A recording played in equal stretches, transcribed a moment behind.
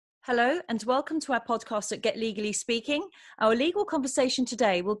Hello and welcome to our podcast at Get Legally Speaking. Our legal conversation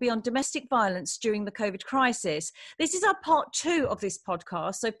today will be on domestic violence during the COVID crisis. This is our part 2 of this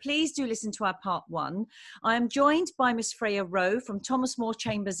podcast, so please do listen to our part 1. I am joined by Ms. Freya Rowe from Thomas More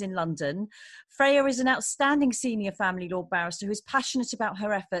Chambers in London. Freya is an outstanding senior family law barrister who is passionate about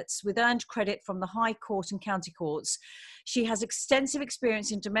her efforts with earned credit from the High Court and County Courts. She has extensive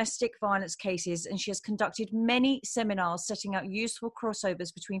experience in domestic violence cases and she has conducted many seminars setting out useful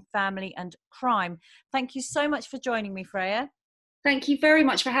crossovers between family and crime. Thank you so much for joining me, Freya. Thank you very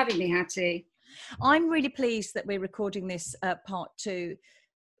much for having me, Hatti. I'm really pleased that we're recording this part 2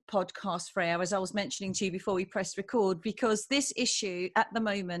 podcast, Freya, as I was mentioning to you before we pressed record, because this issue at the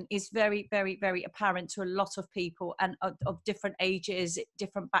moment is very, very, very apparent to a lot of people and of different ages,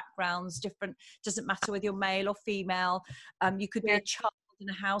 different backgrounds, doesn't matter whether you're male or female. You could be a child in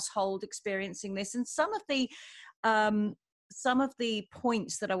a household experiencing this. And some of the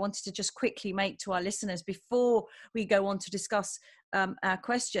points that I wanted to just quickly make to our listeners before we go on to discuss our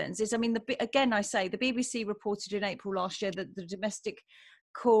questions is, the BBC reported in April last year that the domestic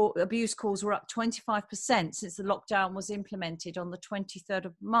abuse calls were up 25% since the lockdown was implemented on the 23rd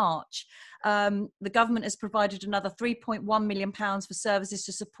of March. The government has provided another £3.1 million for services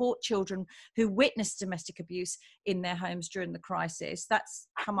to support children who witnessed domestic abuse in their homes during the crisis. That's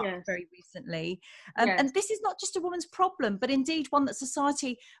come up very recently. And this is not just a woman's problem, but indeed one that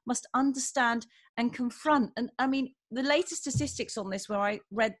society must understand and confront. And the latest statistics on this, where I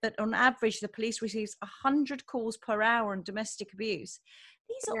read that on average the police receives 100 calls per hour on domestic abuse.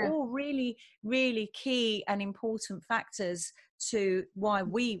 These are all really, really key and important factors to why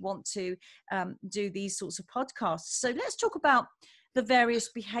we want to do these sorts of podcasts. So let's talk about the various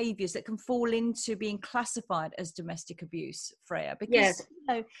behaviours that can fall into being classified as domestic abuse, Freya, because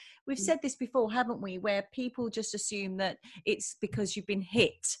we've said this before, haven't we, where people just assume that it's because you've been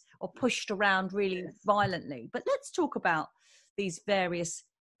hit or pushed around really violently. But let's talk about these various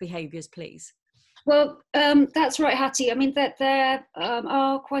behaviours, please. Well, that's right, Hatti. That there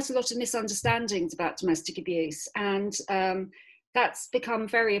are quite a lot of misunderstandings about domestic abuse, and that's become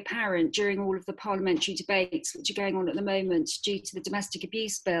very apparent during all of the parliamentary debates which are going on at the moment due to the domestic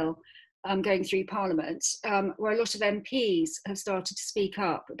abuse bill going through Parliament, where a lot of MPs have started to speak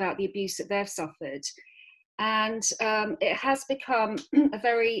up about the abuse that they've suffered. And it has become a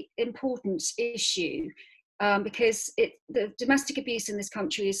very important issue because the domestic abuse in this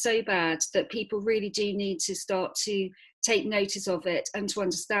country is so bad that people really do need to start to take notice of it and to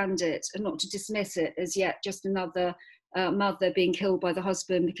understand it and not to dismiss it as yet just another mother being killed by the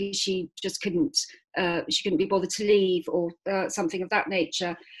husband because she just couldn't be bothered to leave or something of that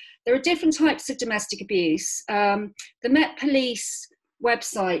nature. There are different types of domestic abuse. The Met Police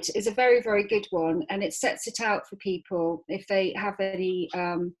website is a very, very good one, and it sets it out for people if they have any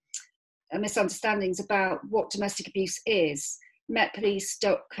misunderstandings about what domestic abuse is.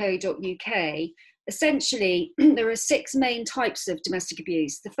 metpolice.co.uk. Essentially, there are 6 main types of domestic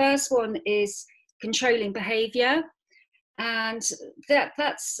abuse. The first one is controlling behaviour, and that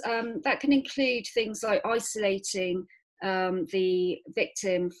can include things like isolating the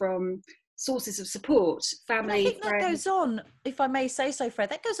victim from sources of support, family, I think friends. That goes on, if I may say so, Fred,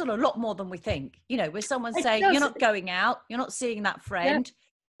 that goes on a lot more than we think. Where someone's saying, you're not going out, you're not seeing that friend,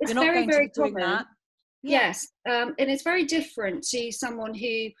 you're not going to be doing that. Yes, and it's very different to someone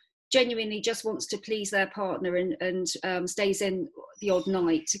who genuinely just wants to please their partner and stays in the odd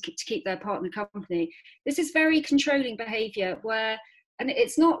night to keep their partner company. This is very controlling behaviour and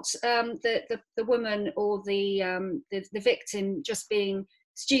it's not the woman or the victim just being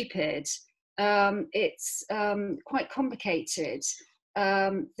stupid. It's quite complicated.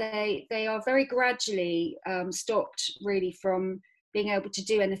 They are very gradually stopped really from being able to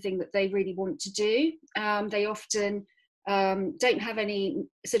do anything that they really want to do. They often don't have any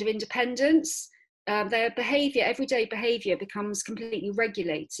sort of independence. Their behaviour, everyday behaviour, becomes completely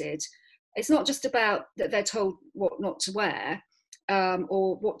regulated. It's not just about that they're told what not to wear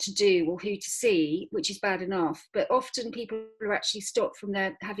or what to do or who to see, which is bad enough, but often people are actually stopped from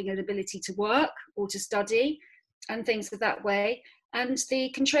their having an ability to work or to study and things of that way. And the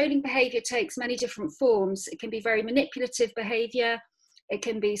controlling behaviour takes many different forms. It can be very manipulative behaviour. It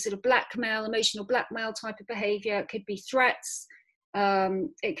can be sort of blackmail, emotional blackmail type of behaviour. It could be threats.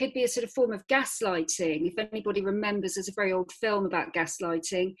 It could be a sort of form of gaslighting. If anybody remembers, there's a very old film about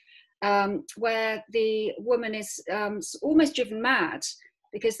gaslighting, where the woman is almost driven mad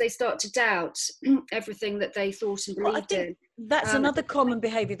because they start to doubt everything that they thought and Well, I believed think in. that's another common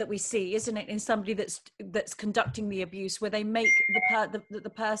behaviour that we see, isn't it, in somebody that's conducting the abuse, where they make the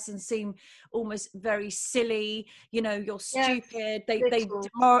person seem almost very silly. You know, you're stupid. They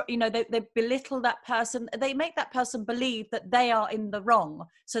belittle that person. They make that person believe that they are in the wrong,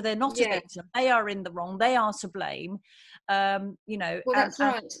 so they're not a victim. They are in the wrong. They are to blame. You know, well, that's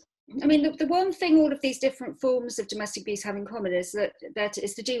right. I mean, the one thing all of these different forms of domestic abuse have in common is that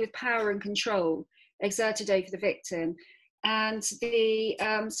is to do with power and control exerted over the victim. And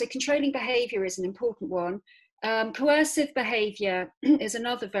so controlling behaviour is an important one. Coercive behaviour is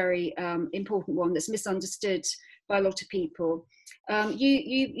another very important one that's misunderstood by a lot of people.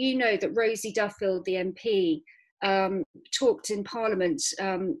 You know that Rosie Duffield, the MP, talked in Parliament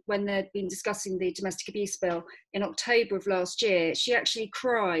when they'd been discussing the domestic abuse bill in October of last year. She actually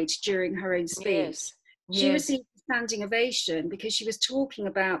cried during her own speech. Yes. She received a standing ovation because she was talking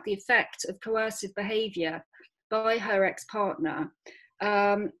about the effect of coercive behaviour by her ex-partner,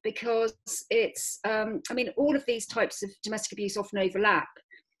 because it's, I mean, all of these types of domestic abuse often overlap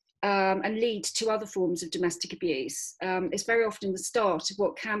and lead to other forms of domestic abuse. It's very often the start of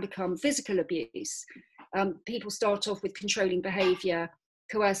what can become physical abuse. People start off with controlling behaviour,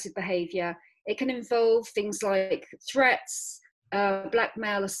 coercive behaviour. It can involve things like threats,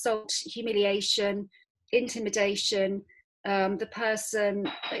 blackmail, assault, humiliation, intimidation. The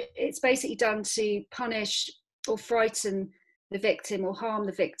person, it's basically done to punish or frighten the victim or harm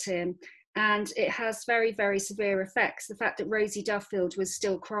the victim. And it has very, very severe effects. The fact that Rosie Duffield was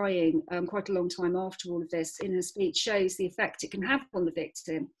still crying quite a long time after all of this in her speech shows the effect it can have on the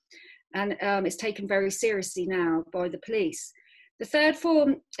victim. And it's taken very seriously now by the police. The third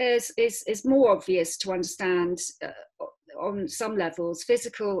form is more obvious to understand on some levels: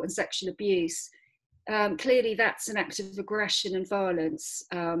 physical and sexual abuse. Clearly, that's an act of aggression and violence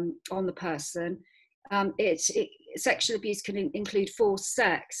on the person. Sexual abuse can include forced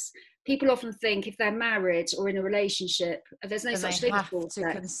sex. People often think if they're married or in a relationship, there's no such thing as forced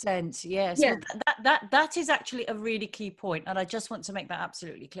sex. Consent. Yes. Yeah. Well, that is actually a really key point, and I just want to make that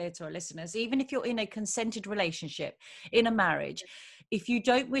absolutely clear to our listeners. Even if you're in a consented relationship, in a marriage, if you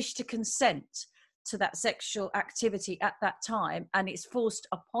don't wish to consent to that sexual activity at that time and it's forced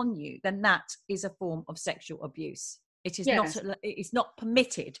upon you, then that is a form of sexual abuse. It is it's not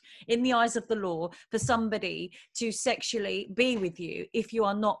permitted in the eyes of the law for somebody to sexually be with you if you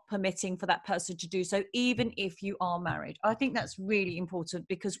are not permitting for that person to do so, even if you are married. I think that's really important,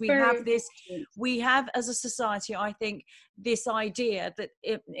 because we have as a society, I think, this idea that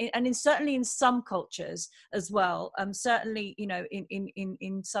certainly in some cultures as well, certainly, you know,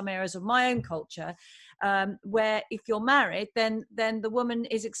 in some areas of my own culture, where if you're married, then the woman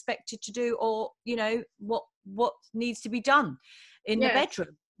is expected to do, or, you know, what needs to be done in the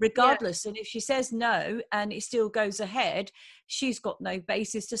bedroom, regardless. And if she says no and it still goes ahead, she's got no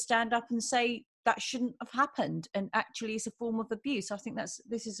basis to stand up and say that shouldn't have happened, and actually it's a form of abuse. I think that's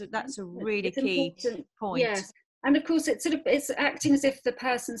a really key point. Yes. And of course, it's acting as if the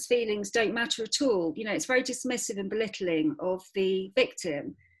person's feelings don't matter at all. You know, it's very dismissive and belittling of the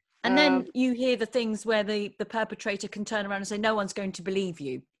victim. And then you hear the things where the perpetrator can turn around and say, no one's going to believe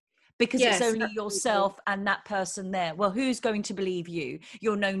you, because it's only yourself and that person there. Well, who's going to believe you?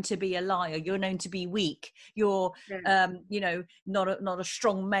 You're known to be a liar. You're known to be weak. You're, you know, not a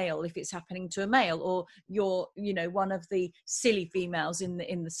strong male if it's happening to a male, or you're, you know, one of the silly females in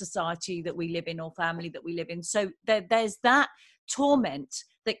the society that we live in, or family that we live in. So there's that torment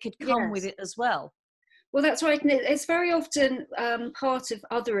that could come with it as well. Well, that's right. And it's very often part of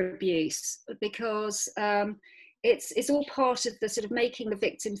other abuse, because it's all part of the sort of making the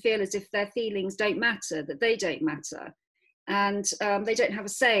victim feel as if their feelings don't matter, that they don't matter, and they don't have a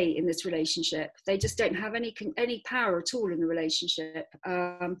say in this relationship. They just don't have any power at all in the relationship.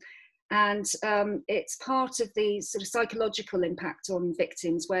 And it's part of the sort of psychological impact on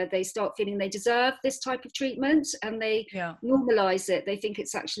victims, where they start feeling they deserve this type of treatment, and they normalise it. They think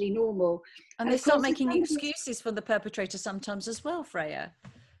it's actually normal. And they start making excuses for the perpetrator sometimes as well, Freya.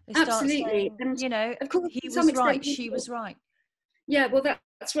 They start saying, and, you know, of course, he was right, she was right. Yeah, well,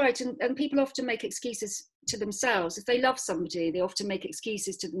 that's right. And people often make excuses to themselves. If they love somebody, they often make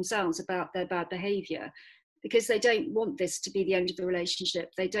excuses to themselves about their bad behaviour, because they don't want this to be the end of the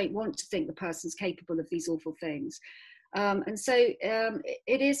relationship. They don't want to think the person's capable of these awful things. And so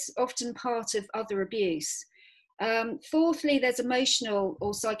it is often part of other abuse. Fourthly, there's emotional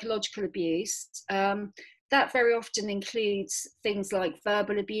or psychological abuse. That very often includes things like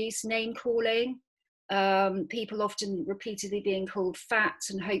verbal abuse, name calling, people often repeatedly being called fat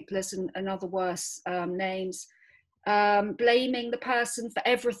and hopeless and other worse names. blaming the person for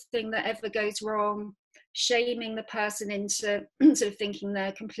everything that ever goes wrong, shaming the person into sort of thinking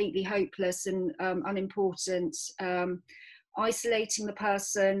they're completely hopeless and unimportant, isolating the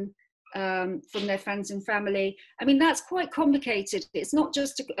person from their friends and family. I mean, that's quite complicated. It's not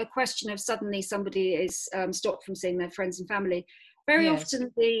just a question of suddenly somebody is stopped from seeing their friends and family. Very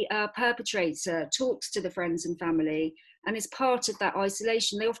often the perpetrator talks to the friends and family and is part of that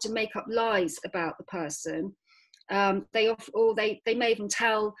isolation. They often make up lies about the person. They may even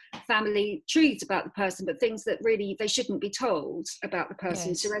tell family truths about the person, but things that really they shouldn't be told about the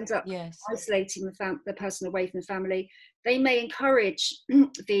person. So ends up isolating the person away from the family. They may encourage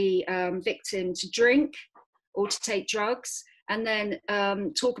the victim to drink or to take drugs, and then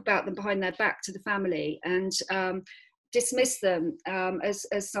talk about them behind their back to the family, and dismiss them as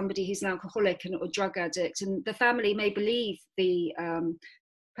somebody who's an alcoholic or drug addict. And the family may believe the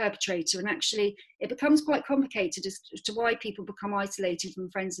perpetrator, and actually it becomes quite complicated as to why people become isolated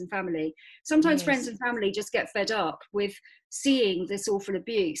from friends and family. Sometimes friends and family just get fed up with seeing this awful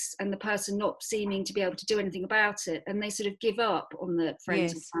abuse and the person not seeming to be able to do anything about it, and they sort of give up on the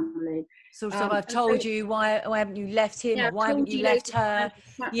friends and family. So I've told you, why haven't you left him, or why haven't you left her?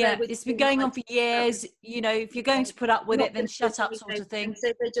 It's been going on for years. You know, if you're going to put up with it, then shut up, sort of thing.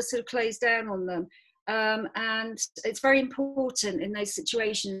 So they just sort of close down on them. And it's very important in those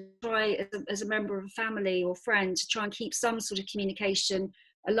situations, try as a member of a family or friend to try and keep some sort of communication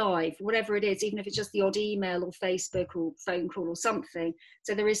alive, whatever it is, even if it's just the odd email or Facebook or phone call or something.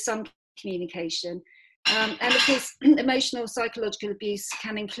 So there is some communication. And of course, emotional psychological abuse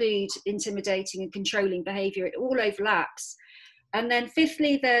can include intimidating and controlling behaviour. It all overlaps. And then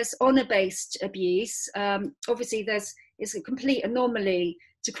fifthly, there's honour-based abuse. Obviously, it's a complete anomaly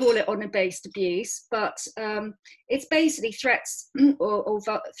to call it honour-based abuse, but it's basically threats or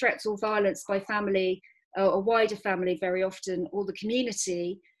violence by family or wider family very often, or the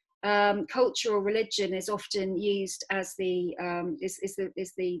community. Culture or religion is often used as the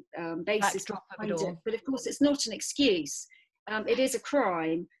basis behind it. But of course, it's not an excuse. It is a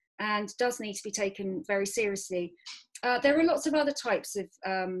crime and does need to be taken very seriously. There are lots of other types of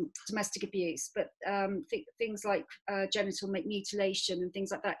domestic abuse, but things like genital mutilation and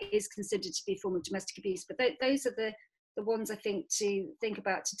things like that is considered to be a form of domestic abuse. But those are the ones I think to think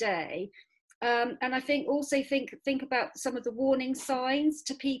about today. And I think also think about some of the warning signs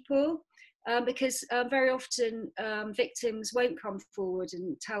to people, because very often victims won't come forward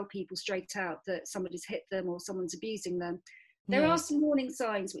and tell people straight out that somebody's hit them or someone's abusing them. There are some warning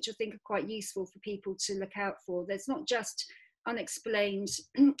signs which I think are quite useful for people to look out for. There's not just unexplained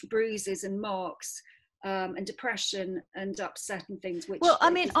bruises and marks and depression and upset and things.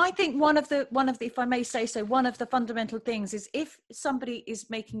 I think one of the, if I may say so, one of the fundamental things is if somebody is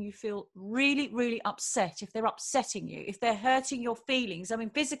making you feel really, really upset, if they're upsetting you, if they're hurting your feelings. I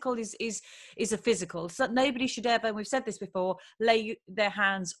mean, physical is a physical. So nobody should ever, and we've said this before, lay their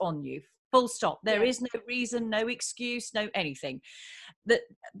hands on you. Full stop. There is no reason, no excuse, no anything. But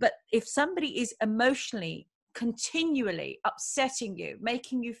if somebody is emotionally, continually upsetting you,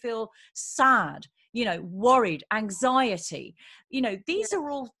 making you feel sad, worried, anxiety, these are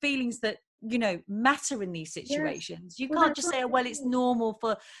all feelings that, matter in these situations. You can't just say, it's normal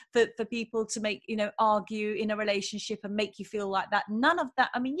for people to make, argue in a relationship and make you feel like that. None of that.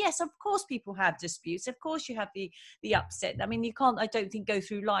 I mean, yes, of course people have disputes. Of course you have the upset. I mean, you can't, I don't think, go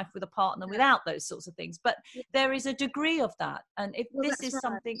through life with a partner without those sorts of things, but there is a degree of that. And if this is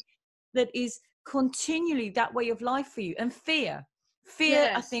something that is continually that way of life for you, and fear,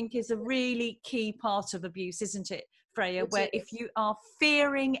 I think, is a really key part of abuse, isn't it, Freya? Where if you are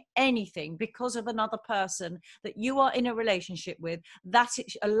fearing anything because of another person that you are in a relationship with, that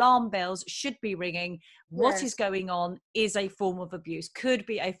alarm bells should be ringing. What is going on is a form of abuse, could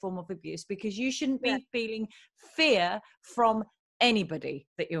be a form of abuse, because you shouldn't be feeling fear from anybody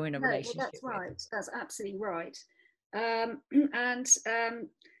that you're in a relationship with. Right. That's absolutely right.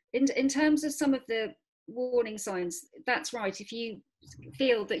 In terms of some of the warning signs, that's right. If you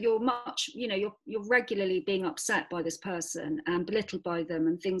feel that you're you're regularly being upset by this person and belittled by them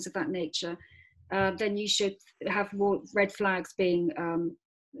and things of that nature, then you should have more red flags being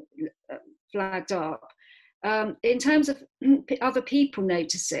flagged up. In terms of other people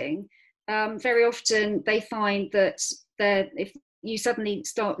noticing, very often they find that if you suddenly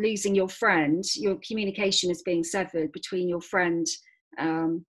start losing your friend, your communication is being severed between your friend,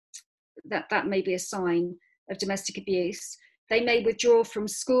 that may be a sign of domestic abuse. They may withdraw from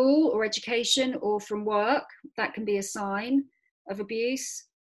school or education or from work. That can be a sign of abuse.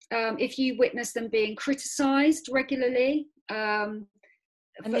 If you witness them being criticised regularly,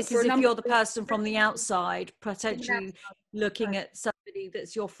 And this is if you're the person from the outside, potentially looking at somebody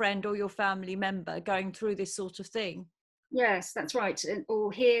that's your friend or your family member going through this sort of thing. Yes, that's right.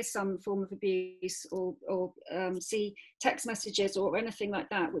 Or hear some form of abuse, or see text messages or anything like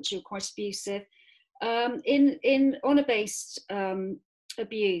that, which are quite abusive. In honour-based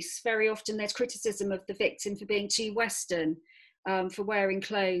abuse, very often there's criticism of the victim for being too Western, for wearing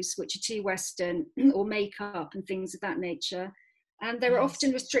clothes which are too Western, or makeup and things of that nature. And there are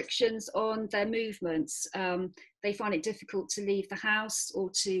often restrictions on their movements. They find it difficult to leave the house or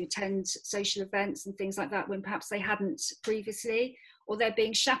to attend social events and things like that when perhaps they hadn't previously, or they're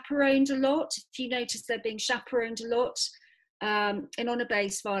being chaperoned a lot. If you notice they're being chaperoned a lot, in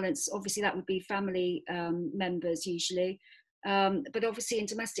honour-based violence, obviously that would be family members usually. But obviously in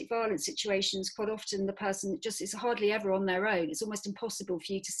domestic violence situations, quite often the person just is hardly ever on their own. It's almost impossible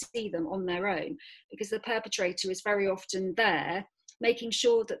for you to see them on their own, because the perpetrator is very often there, making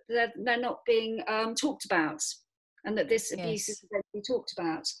sure that they're not being talked about, and that this abuse is going to be talked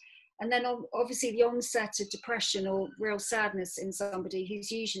about. And then obviously the onset of depression or real sadness in somebody who's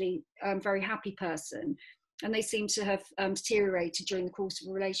usually a very happy person, and they seem to have deteriorated during the course of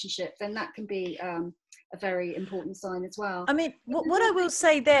a relationship, then that can be a very important sign as well. I mean, what I will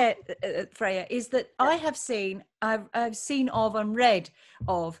say there, Freya, is that I've seen of and read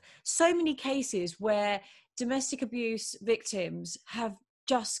of so many cases where domestic abuse victims have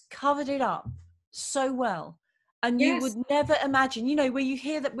just covered it up so well. And you would never imagine, you know, where you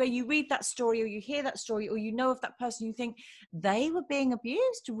read that story, or you hear that story, or you know of that person, you think they were being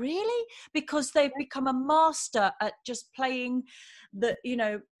abused, really? Because they've become a master at just playing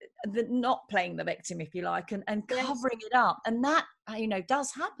not playing the victim, if you like, and covering it up. And that,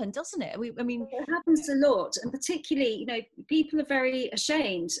 does happen, doesn't it? I mean, it happens a lot, and particularly, people are very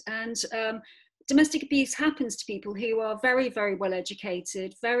ashamed, and domestic abuse happens to people who are very, very well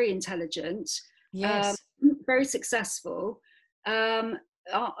educated, very intelligent, very successful.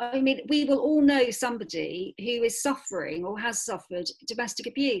 I mean, we will all know somebody who is suffering or has suffered domestic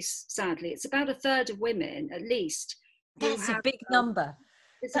abuse, sadly. It's about a third of women, at least. That's a big number.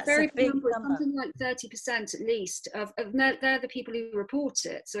 It's a very big number. Something like 30% at least of they're the people who report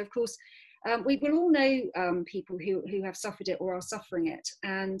it. So, of course, we will all know people who have suffered it or are suffering it.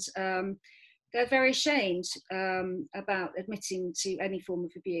 And they're very ashamed about admitting to any form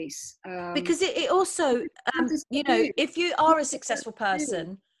of abuse. Because it also, if you are a successful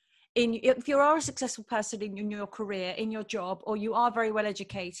person, if you are a successful person in your career, in your job, or you are very well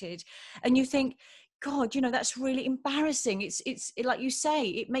educated, and you think, God, that's really embarrassing. It's like you say,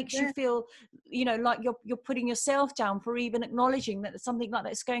 it makes you feel, like you're putting yourself down for even acknowledging that something like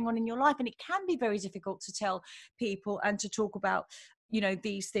that's going on in your life. And it can be very difficult to tell people and to talk about,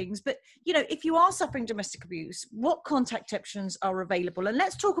 these things. But, if you are suffering domestic abuse, what contact options are available? And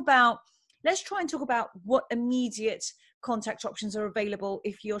let's try and talk about what immediate contact options are available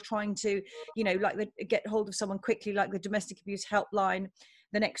if you're trying to, get hold of someone quickly, like the domestic abuse helpline,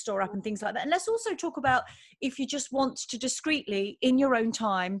 the Next Door app and things like that. And let's also talk about if you just want to discreetly, in your own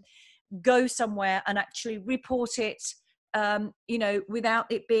time, go somewhere and actually report it, without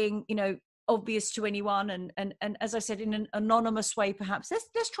it being, obvious to anyone. And as I said, in an anonymous way, perhaps.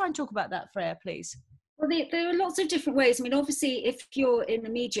 Let's try and talk about that, Freya, please. Well, there are lots of different ways. I mean, obviously, if you're in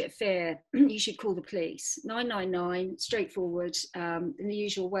immediate fear, you should call the police. 999, straightforward, in the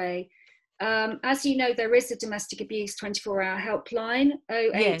usual way. As you know, there is a domestic abuse 24-hour helpline,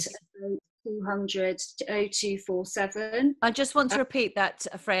 08 200 0247. I just want to repeat that,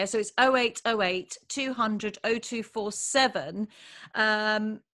 Freya. So it's 0808 200 0247.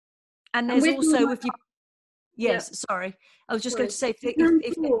 And there's also, if you... sorry. I was just going to say... You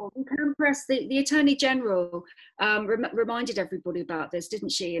can press the Attorney General reminded everybody about this,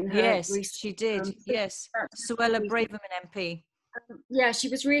 didn't she? In her she did. Suella Braverman MP. She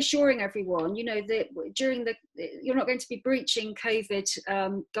was reassuring everyone, that you're not going to be breaching COVID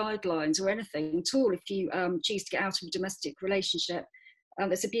guidelines or anything at all if you choose to get out of a domestic relationship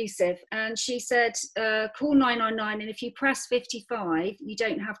that's abusive. And she said, call 999, and if you press 55, you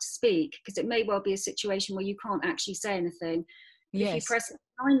don't have to speak, because it may well be a situation where you can't actually say anything. If you press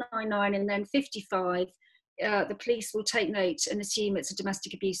 999 and then 55, the police will take note and assume it's a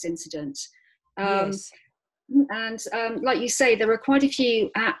domestic abuse incident. And like you say, there are quite a few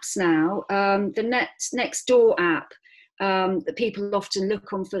apps now. The Next Door app that people often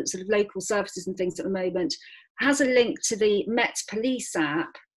look on for sort of local services and things at the moment has a link to the Met Police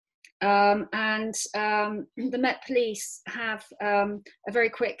app. And the Met Police have a very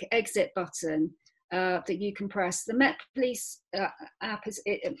quick exit button that you can press. The Met Police app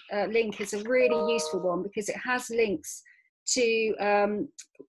link is a really useful one, because it has links to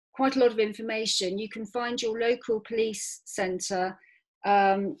quite a lot of information. You can find your local police centre.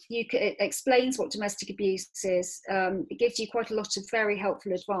 It explains what domestic abuse is. It gives you quite a lot of very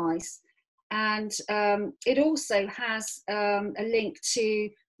helpful advice. And it also has a link to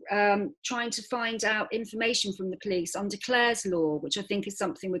trying to find out information from the police under Clare's Law, which I think is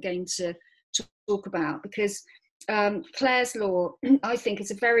something we're going to talk about, because Clare's Law, I think,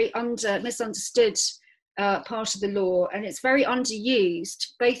 is a very misunderstood part of the law, and it's very underused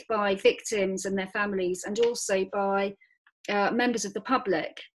both by victims and their families, and also by members of the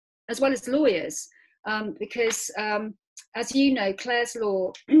public, as well as lawyers, because as you know, Clare's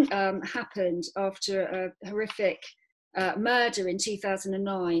Law happened after a horrific murder in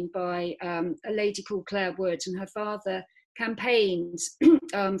 2009 by a lady called Claire Wood, and her father campaigned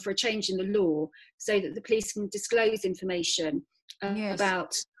for a change in the law so that the police can disclose information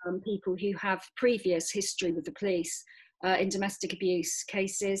about people who have previous history with the police in domestic abuse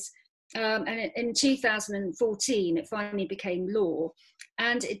cases. And in 2014, it finally became law.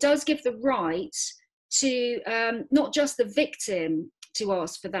 And it does give the right to not just the victim to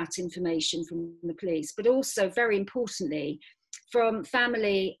ask for that information from the police, but also, very importantly, from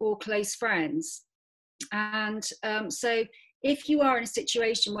family or close friends. And so if you are in a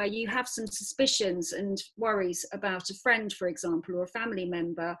situation where you have some suspicions and worries about a friend, for example, or a family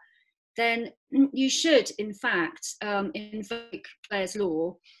member, then you should, in fact, invoke Clare's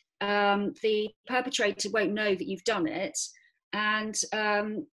Law. The perpetrator won't know that you've done it. And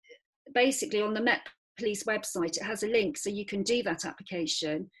basically on the Met Police website, it has a link so you can do that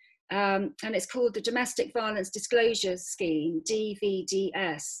application. And it's called the Domestic Violence Disclosure Scheme,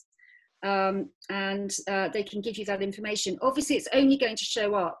 DVDS. And they can give you that information. Obviously, it's only going to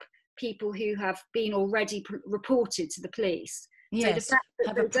show up people who have been already reported to the police. Yes, so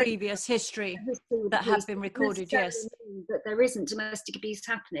have a previous history that have been recorded, yes. That there isn't domestic abuse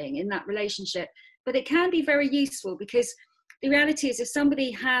happening in that relationship. But it can be very useful, because the reality is, if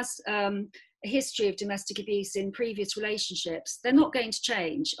somebody has a history of domestic abuse in previous relationships, they're not going to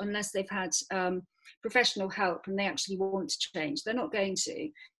change unless they've had professional help and they actually want to change. They're not going to.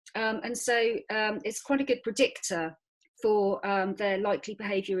 And so it's quite a good predictor for their likely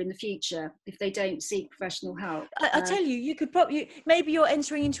behaviour in the future if they don't seek professional help. I tell you, you could probably, maybe you're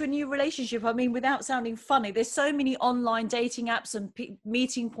entering into a new relationship. I mean, without sounding funny, there's so many online dating apps and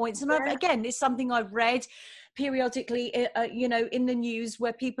meeting points. And again, it's something I've read periodically, you know, in the news,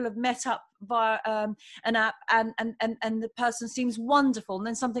 where people have met up via an app and the person seems wonderful, and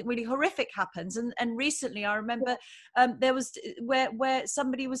then something really horrific happens. And recently I remember there was where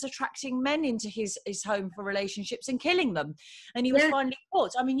somebody was attracting men into his home for relationships and killing them, and he was finally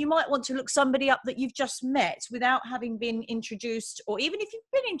caught. I mean, you might want to look somebody up that you've just met without having been introduced, or even if you've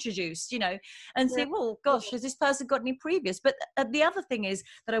been introduced, you know, and say, well, gosh, has this person got any previous? But the other thing is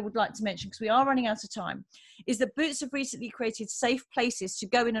that I would like to mention, because we are running out of time, is that Boots have recently created safe places to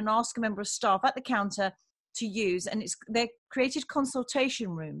go in and ask a member of staff at the counter to use, and they're created consultation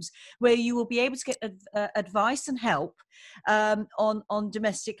rooms where you will be able to get advice and help on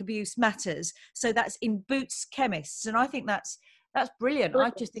domestic abuse matters. So that's in Boots Chemists, and I think that's brilliant.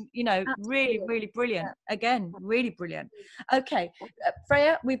 I just think, you know, really, really brilliant. Again, really brilliant. Okay,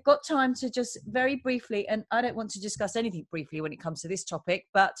 Freya, we've got time to just very briefly, and I don't want to discuss anything briefly when it comes to this topic,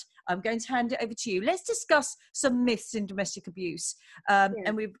 but I'm going to hand it over to you. Let's discuss some myths in domestic abuse.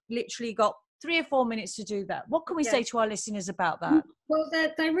 And we've literally got 3 or 4 minutes to do that. What can we say to our listeners about that? Well,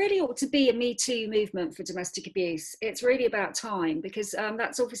 there really ought to be a Me Too movement for domestic abuse. It's really about time, because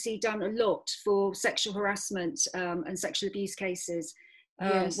that's obviously done a lot for sexual harassment and sexual abuse cases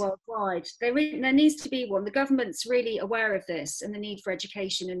worldwide. There needs to be one. The government's really aware of this and the need for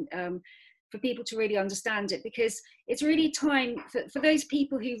education and for people to really understand it, because it's really time for those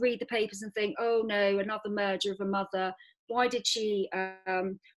people who read the papers and think, oh no, another murder of a mother. Why didn't she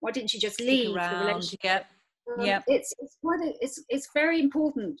just leave the relationship? It's very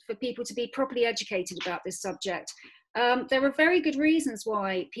important for people to be properly educated about this subject. There are very good reasons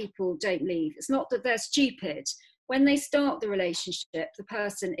why people don't leave. It's not that they're stupid. When they start the relationship, the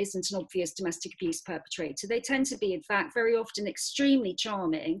person isn't an obvious domestic abuse perpetrator. They tend to be, in fact, very often extremely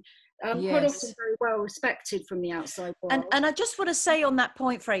charming, quite often very well respected from the outside world. And I just want to say on that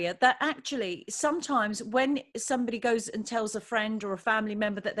point, Freya, that actually sometimes when somebody goes and tells a friend or a family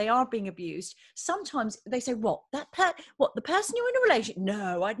member that they are being abused, sometimes they say, the person you're in a relationship?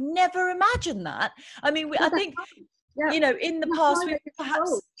 No, I'd never imagine that. I mean, I think, you know, in the past, we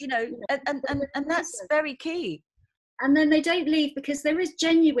perhaps, you know, and that's very key. And then they don't leave because there are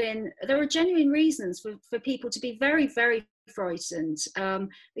genuine reasons for people to be very, very frightened,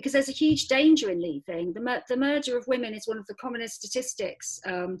 because there's a huge danger in leaving. The murder of women is one of the commonest statistics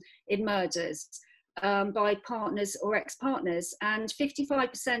in murders by partners or ex-partners, and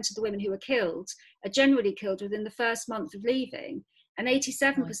 55% of the women who are killed are generally killed within the first month of leaving, and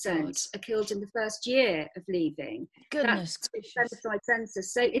 87% are killed in the first year of leaving. Goodness That's the femicide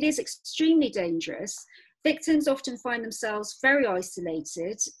census. So it is extremely dangerous. Victims often find themselves very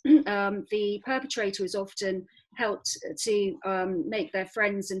isolated. The perpetrator is often helped to make their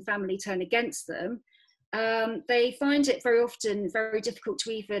friends and family turn against them. They find it very often very difficult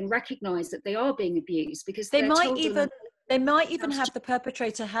to even recognise that they are being abused, because they might even have the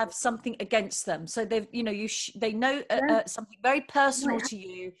perpetrator have something against them. So they've, they know something very personal to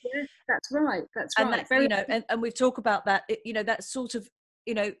you. Yeah, that's right. And that, and we've talked about that. That sort of,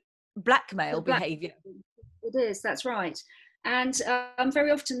 blackmail behaviour. It is. That's right. And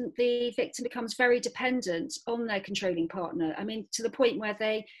very often the victim becomes very dependent on their controlling partner. I mean, to the point where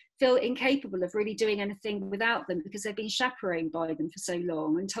they feel incapable of really doing anything without them, because they've been chaperoned by them for so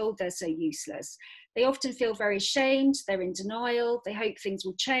long and told they're so useless. They often feel very ashamed. They're in denial. They hope things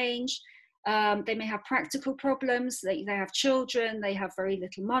will change. They may have practical problems. They have children. They have very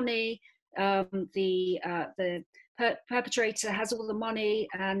little money. The perpetrator has all the money,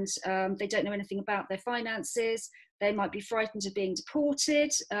 and they don't know anything about their finances. They might be frightened of being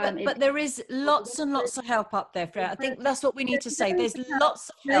deported. But there is lots and lots of help up there, Freya. I think that's what we need to say. There's lots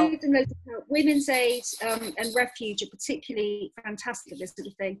of help. Loads and loads of help. Women's Aid and Refuge are particularly fantastic at this sort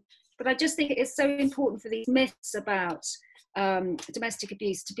of thing. But I just think it is so important for these myths about domestic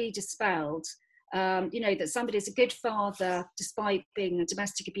abuse to be dispelled. That somebody's a good father despite being a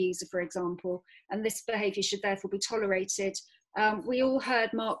domestic abuser, for example, and this behaviour should therefore be tolerated. We all heard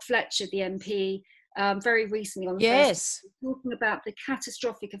Mark Fletcher, the MP, very recently on the yes, talking about the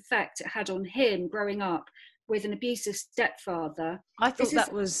catastrophic effect it had on him growing up with an abusive stepfather. I thought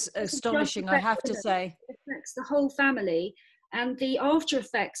that was astonishing, I have to say. It affects the whole family, and the after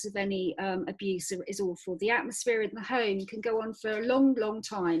effects of any abuse is awful. The atmosphere in the home can go on for a long, long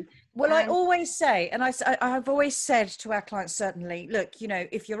time. Well, I always say, and I've always said to our clients, certainly, look,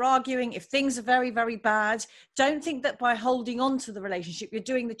 if you're arguing, if things are very, very bad, don't think that by holding on to the relationship, you're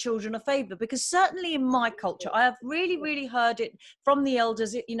doing the children a favour. Because certainly in my culture, I have really, really heard it from the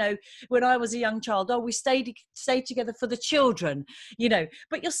elders, when I was a young child, we stayed together for the children,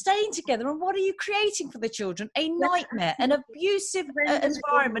 but you're staying together, and what are you creating for the children? A nightmare, an abusive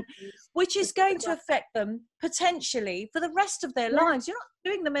environment, which is going to affect them potentially for the rest of their lives. You're not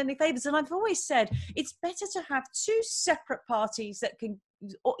doing them any favours. And I've always said it's better to have two separate parties that can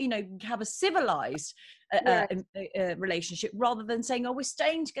have a civilized relationship, rather than saying, we're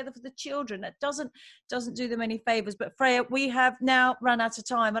staying together for the children. That doesn't do them any favors. But Freya, we have now run out of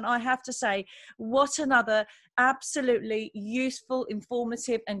time, and I have to say, what another absolutely useful,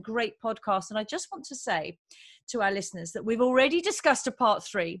 informative and great podcast. And I just want to say to our listeners that we've already discussed a part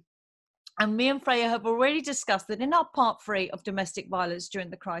 3. And me and Freya have already discussed that in our part 3 of domestic violence during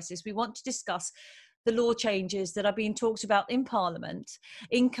the crisis, we want to discuss the law changes that are being talked about in Parliament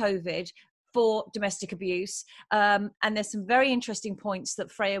in COVID for domestic abuse. And there's some very interesting points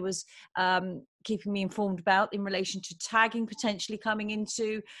that Freya was keeping me informed about in relation to tagging potentially coming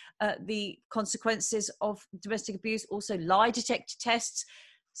into the consequences of domestic abuse, also lie detector tests.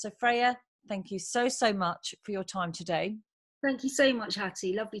 So Freya, thank you so much for your time today. Thank you so much,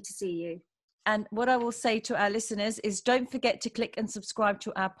 Hatti. Lovely to see you. And what I will say to our listeners is don't forget to click and subscribe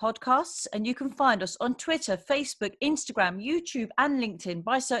to our podcasts. And you can find us on Twitter, Facebook, Instagram, YouTube and LinkedIn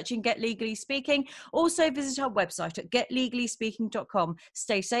by searching Get Legally Speaking. Also visit our website at getlegallyspeaking.com.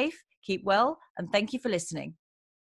 Stay safe, keep well, and thank you for listening.